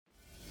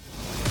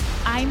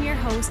I'm your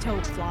host,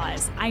 Hope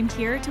Flaws. I'm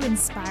here to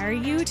inspire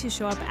you to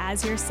show up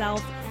as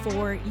yourself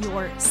for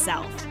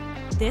yourself.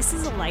 This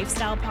is a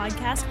lifestyle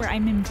podcast where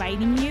I'm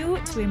inviting you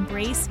to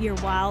embrace your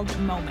wild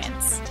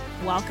moments.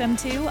 Welcome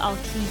to I'll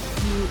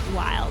Keep You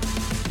Wild.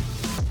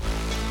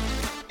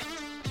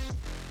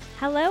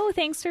 Hello,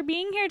 thanks for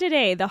being here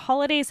today. The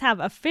holidays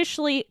have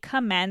officially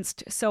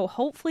commenced, so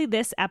hopefully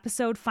this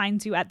episode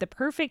finds you at the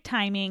perfect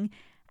timing,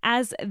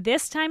 as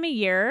this time of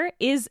year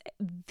is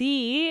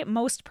the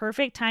most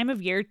perfect time of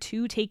year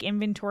to take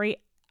inventory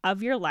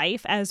of your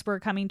life as we're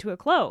coming to a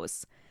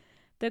close.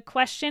 The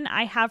question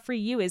I have for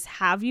you is,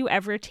 have you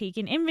ever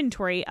taken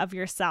inventory of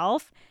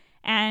yourself?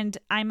 And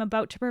I'm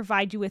about to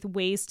provide you with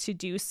ways to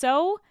do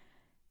so.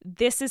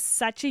 This is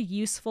such a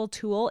useful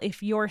tool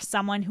if you're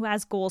someone who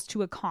has goals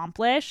to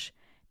accomplish,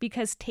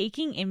 because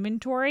taking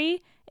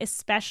inventory,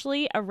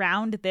 especially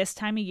around this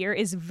time of year,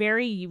 is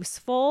very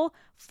useful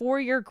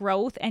for your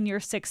growth and your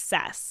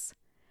success.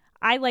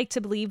 I like to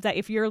believe that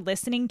if you're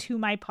listening to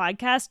my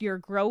podcast, your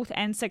growth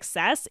and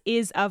success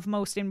is of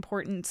most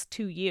importance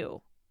to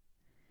you.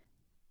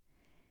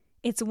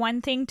 It's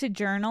one thing to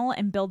journal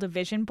and build a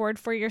vision board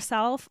for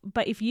yourself,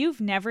 but if you've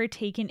never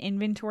taken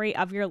inventory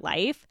of your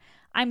life,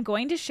 I'm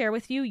going to share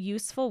with you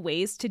useful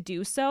ways to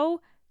do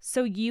so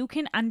you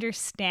can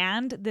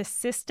understand the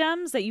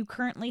systems that you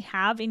currently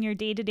have in your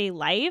day-to-day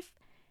life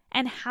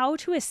and how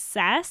to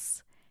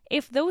assess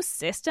if those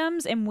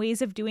systems and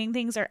ways of doing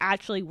things are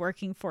actually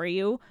working for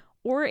you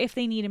or if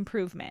they need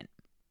improvement.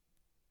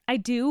 I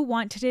do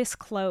want to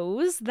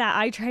disclose that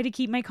I try to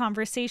keep my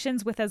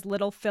conversations with as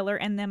little filler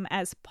in them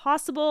as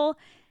possible,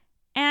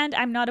 and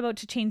I'm not about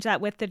to change that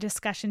with the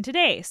discussion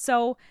today.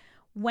 So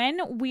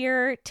when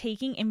we're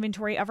taking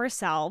inventory of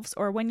ourselves,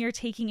 or when you're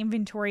taking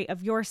inventory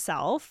of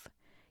yourself,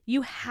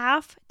 you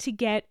have to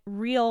get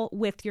real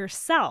with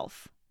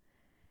yourself.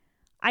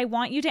 I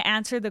want you to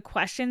answer the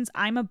questions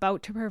I'm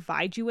about to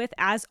provide you with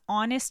as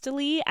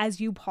honestly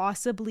as you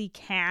possibly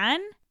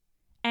can.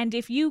 And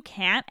if you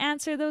can't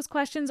answer those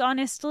questions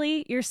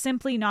honestly, you're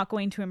simply not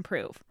going to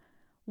improve.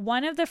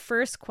 One of the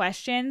first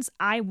questions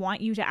I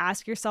want you to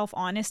ask yourself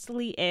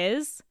honestly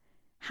is,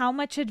 how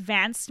much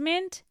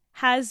advancement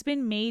has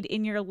been made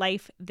in your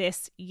life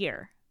this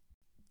year?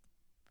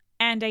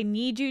 And I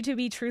need you to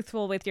be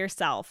truthful with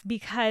yourself,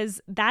 because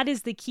that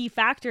is the key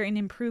factor in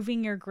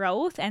improving your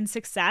growth and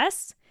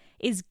success,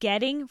 is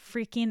getting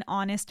freaking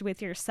honest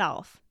with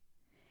yourself.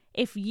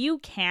 If you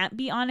can't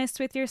be honest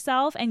with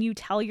yourself and you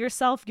tell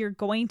yourself you're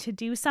going to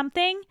do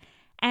something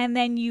and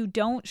then you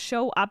don't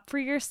show up for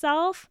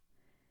yourself,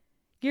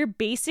 you're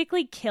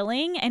basically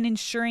killing and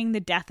ensuring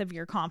the death of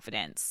your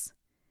confidence.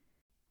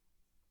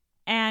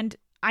 And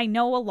I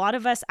know a lot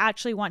of us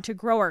actually want to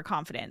grow our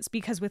confidence,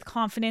 because with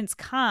confidence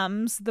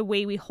comes the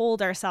way we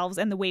hold ourselves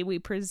and the way we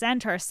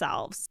present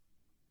ourselves.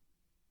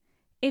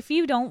 If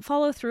you don't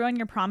follow through on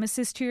your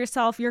promises to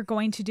yourself, you're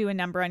going to do a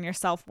number on your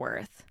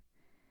self-worth.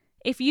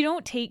 If you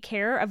don't take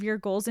care of your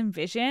goals and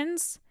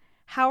visions,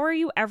 how are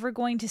you ever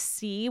going to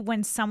see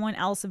when someone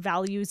else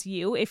values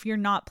you if you're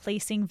not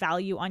placing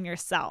value on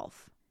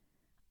yourself?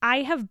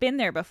 I have been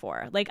there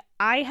before.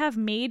 I have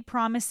made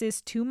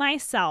promises to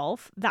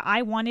myself that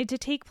I wanted to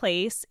take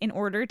place in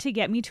order to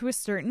get me to a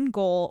certain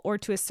goal or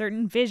to a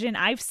certain vision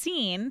I've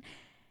seen.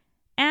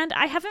 And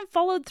I haven't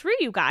followed through,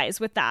 you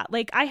guys, with that.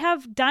 I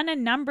have done a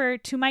number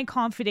to my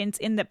confidence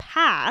in the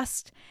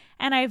past,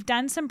 and I've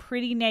done some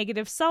pretty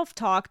negative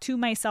self-talk to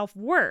my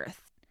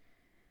self-worth.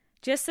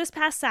 Just this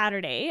past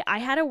Saturday, I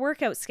had a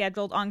workout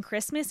scheduled on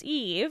Christmas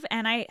Eve,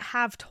 and I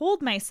have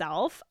told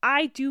myself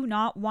I do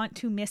not want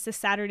to miss a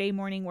Saturday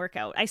morning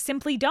workout. I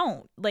simply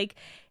don't.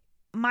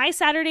 My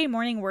Saturday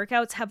morning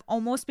workouts have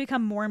almost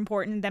become more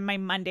important than my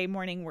Monday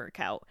morning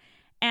workout.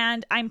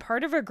 And I'm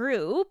part of a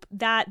group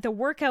that the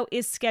workout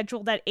is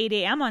scheduled at 8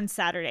 a.m. on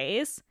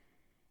Saturdays.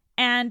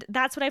 And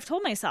that's what I've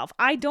told myself.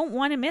 I don't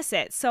want to miss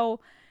it. So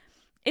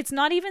it's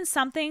not even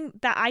something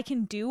that I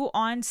can do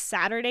on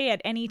Saturday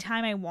at any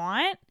time I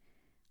want.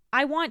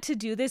 I want to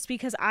do this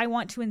because I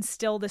want to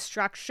instill the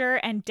structure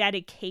and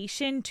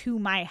dedication to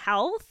my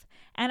health.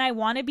 And I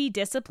want to be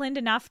disciplined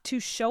enough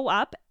to show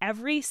up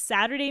every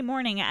Saturday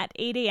morning at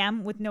 8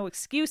 a.m. with no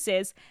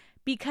excuses,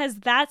 because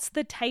that's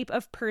the type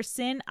of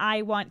person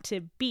I want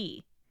to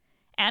be.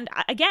 And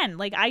again,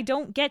 I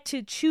don't get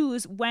to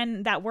choose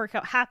when that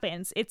workout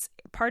happens. It's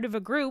part of a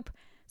group.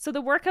 So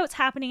the workout's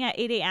happening at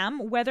 8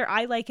 a.m., whether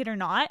I like it or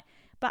not,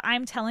 but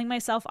I'm telling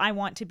myself I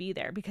want to be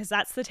there because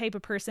that's the type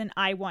of person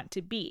I want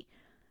to be.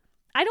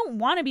 I don't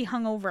want to be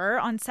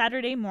hungover on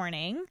Saturday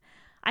morning.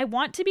 I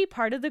want to be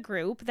part of the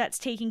group that's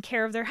taking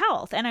care of their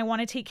health, and I want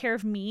to take care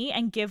of me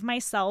and give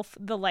myself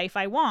the life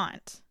I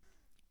want.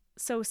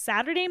 So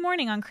Saturday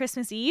morning on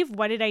Christmas Eve,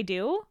 what did I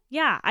do?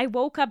 Yeah, I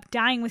woke up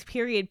dying with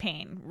period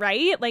pain,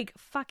 right?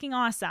 Fucking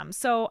awesome.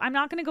 So I'm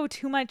not going to go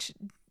too much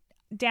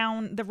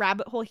down the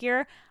rabbit hole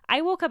here.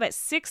 I woke up at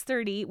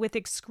 6:30 with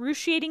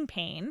excruciating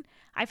pain.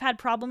 I've had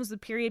problems with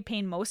period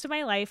pain most of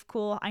my life.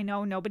 Cool, I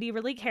know nobody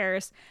really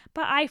cares.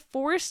 But I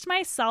forced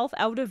myself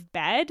out of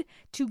bed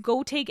to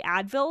go take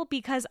Advil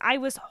because I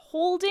was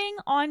holding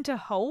on to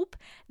hope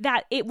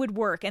that it would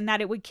work and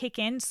that it would kick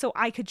in so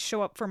I could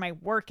show up for my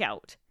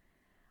workout.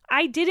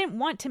 I didn't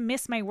want to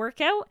miss my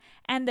workout,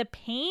 and the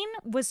pain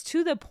was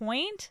to the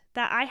point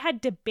that I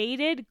had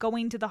debated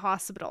going to the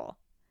hospital.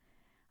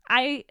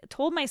 I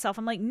told myself,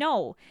 I'm like,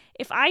 no,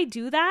 if I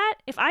do that,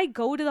 if I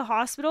go to the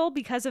hospital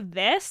because of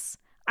this,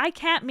 I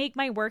can't make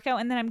my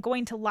workout, and then I'm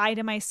going to lie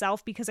to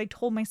myself because I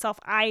told myself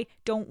I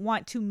don't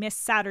want to miss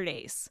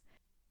Saturdays.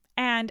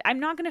 And I'm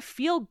not going to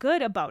feel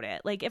good about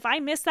it. Like, if I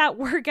miss that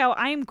workout,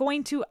 I'm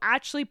going to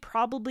actually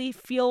probably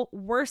feel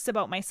worse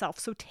about myself.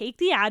 So take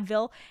the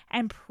Advil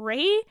and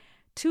pray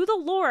to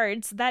the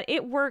Lord that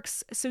it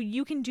works so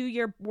you can do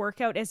your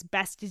workout as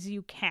best as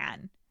you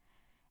can.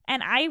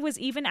 And I was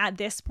even at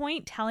this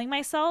point telling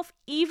myself,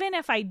 even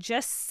if I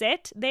just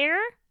sit there,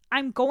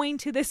 I'm going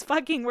to this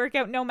fucking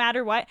workout no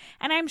matter what,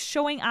 and I'm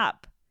showing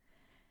up.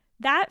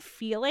 That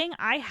feeling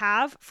I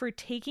have for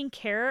taking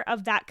care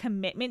of that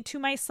commitment to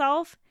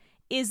myself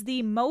is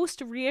the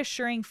most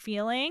reassuring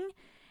feeling,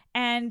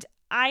 and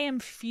I am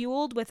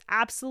fueled with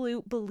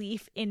absolute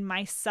belief in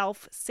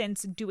myself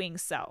since doing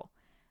so.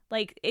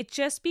 Like, it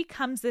just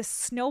becomes this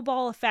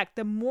snowball effect.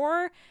 The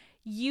more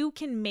you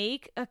can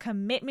make a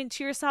commitment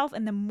to yourself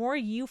and the more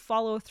you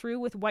follow through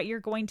with what you're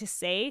going to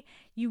say,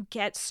 you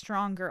get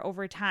stronger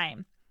over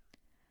time.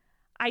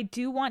 I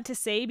do want to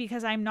say,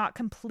 because I'm not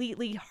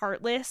completely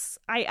heartless,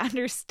 I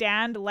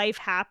understand life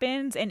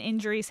happens and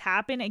injuries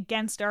happen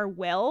against our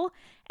will,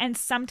 and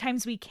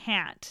sometimes we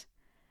can't.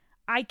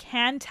 I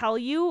can tell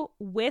you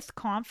with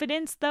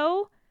confidence,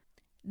 though,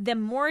 the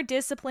more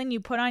discipline you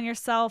put on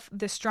yourself,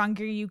 the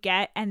stronger you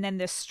get, and then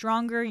the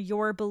stronger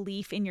your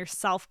belief in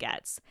yourself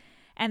gets.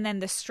 And then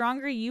the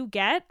stronger you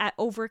get at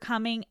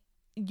overcoming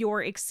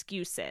your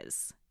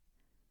excuses.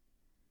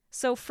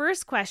 So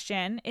first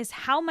question is,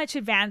 how much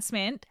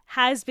advancement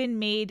has been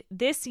made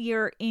this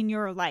year in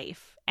your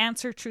life?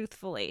 Answer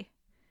truthfully.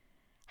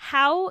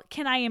 How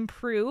can I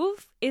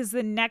improve is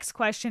the next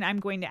question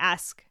I'm going to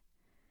ask.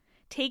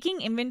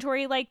 Taking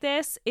inventory like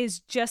this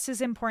is just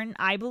as important,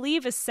 I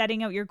believe, as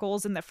setting out your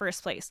goals in the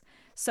first place.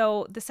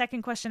 So the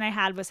second question I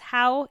had was,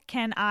 how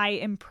can I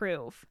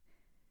improve?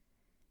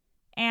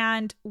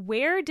 And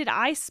where did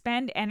I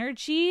spend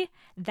energy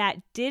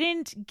that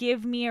didn't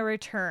give me a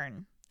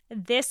return?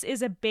 This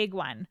is a big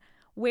one.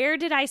 Where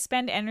did I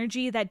spend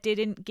energy that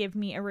didn't give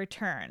me a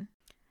return?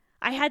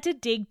 I had to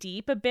dig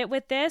deep a bit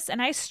with this,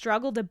 and I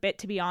struggled a bit,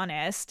 to be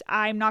honest.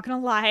 I'm not going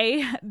to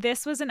lie.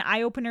 This was an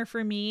eye-opener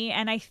for me,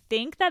 and I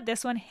think that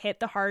this one hit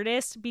the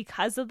hardest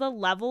because of the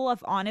level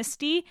of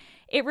honesty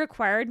it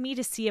required me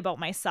to see about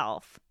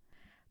myself.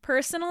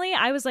 Personally,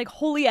 I was like,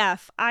 holy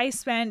F, I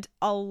spent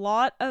a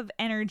lot of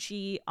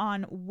energy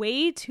on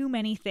way too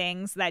many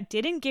things that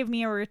didn't give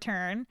me a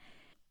return.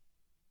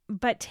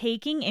 But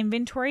taking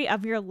inventory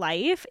of your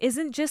life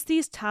isn't just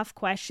these tough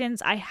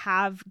questions I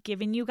have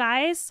given you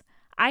guys.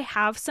 I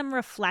have some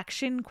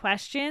reflection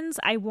questions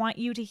I want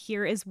you to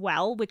hear as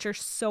well, which are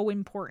so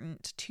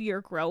important to your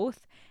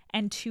growth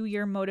and to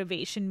your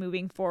motivation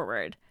moving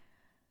forward.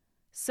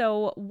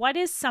 So, what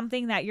is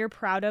something that you're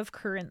proud of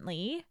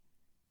currently?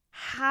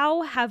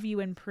 How have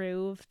you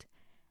improved?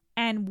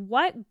 And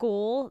what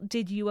goal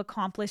did you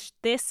accomplish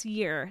this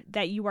year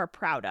that you are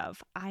proud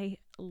of? I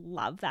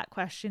love that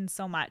question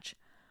so much.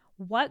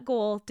 What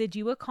goal did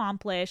you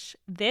accomplish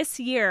this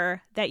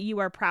year that you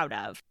are proud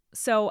of?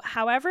 So,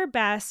 however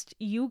best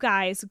you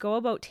guys go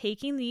about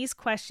taking these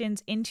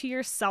questions into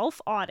your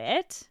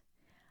self-audit,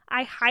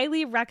 I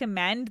highly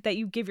recommend that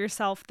you give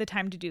yourself the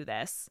time to do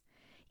this.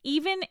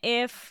 Even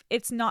if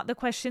it's not the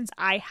questions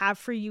I have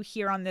for you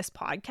here on this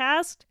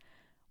podcast,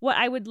 what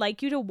I would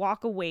like you to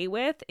walk away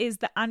with is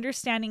the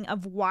understanding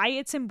of why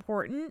it's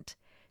important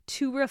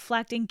to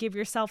reflect and give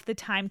yourself the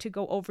time to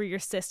go over your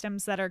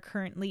systems that are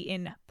currently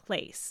in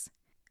place.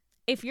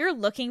 If you're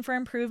looking for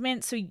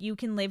improvement so you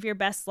can live your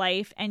best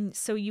life and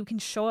so you can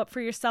show up for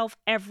yourself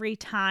every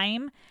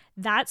time,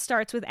 that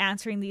starts with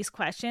answering these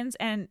questions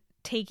and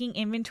taking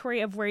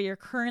inventory of where you're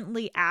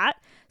currently at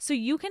so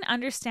you can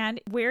understand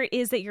where it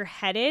is that you're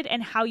headed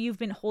and how you've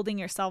been holding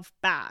yourself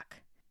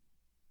back.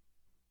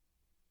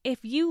 If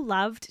you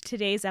loved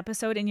today's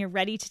episode and you're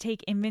ready to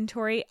take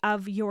inventory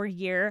of your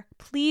year,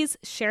 please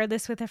share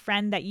this with a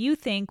friend that you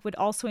think would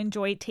also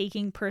enjoy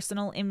taking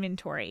personal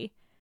inventory.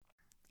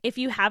 If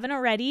you haven't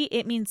already,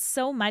 it means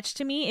so much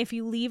to me if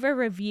you leave a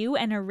review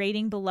and a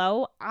rating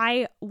below.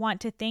 I want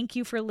to thank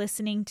you for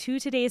listening to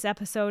today's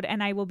episode,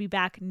 and I will be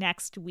back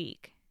next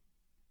week.